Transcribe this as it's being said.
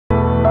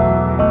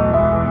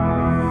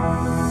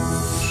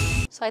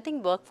So I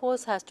think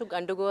workforce has to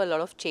undergo a lot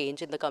of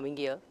change in the coming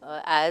year.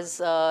 As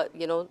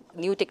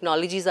new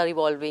technologies are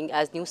evolving,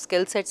 as new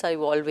skill sets are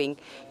evolving,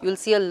 you'll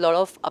see a lot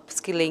of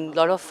upskilling,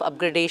 lot of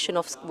upgradation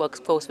of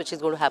workforce which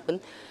is going to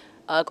happen.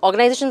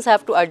 Organizations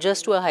have to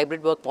adjust to a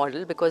hybrid work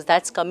model because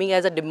that's coming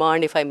as a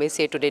demand, if I may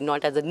say today,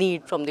 not as a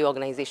need from the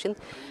organization,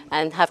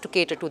 and have to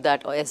cater to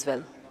that as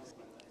well.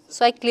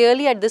 So I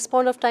clearly at this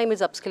point of time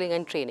is upskilling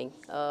and training.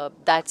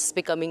 That's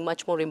becoming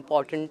much more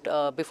important.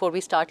 Before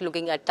we start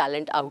looking at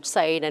talent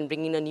outside and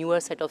bringing a newer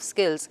set of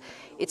skills,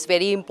 it's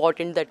very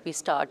important that we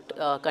start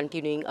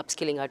continuing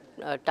upskilling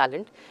our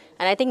talent.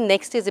 And I think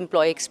next is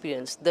employee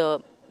experience.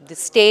 The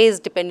stay is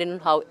dependent on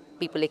how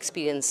people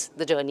experience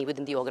the journey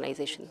within the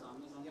organization.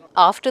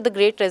 After the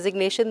great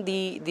resignation,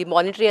 the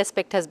monetary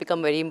aspect has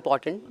become very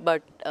important,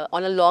 but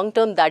on a long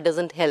term, that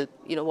doesn't help.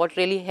 What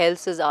really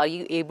helps is, are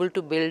you able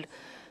to build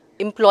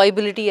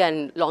employability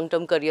and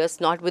long-term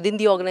careers, not within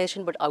the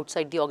organization, but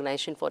outside the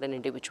organization for an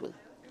individual.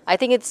 I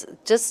think it's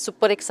just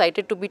super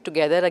excited to be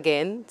together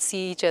again,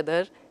 see each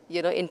other,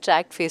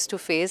 interact face to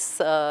face.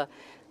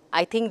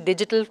 I think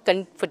digital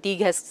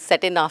fatigue has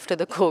set in after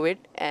the COVID,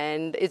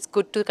 and it's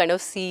good to kind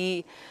of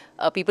see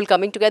people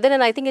coming together.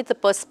 And I think the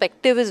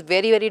perspective is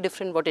very, very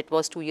different what it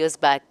was 2 years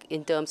back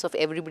in terms of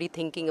everybody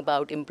thinking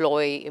about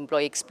employee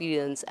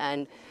experience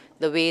and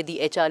the way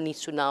the HR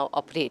needs to now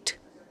operate.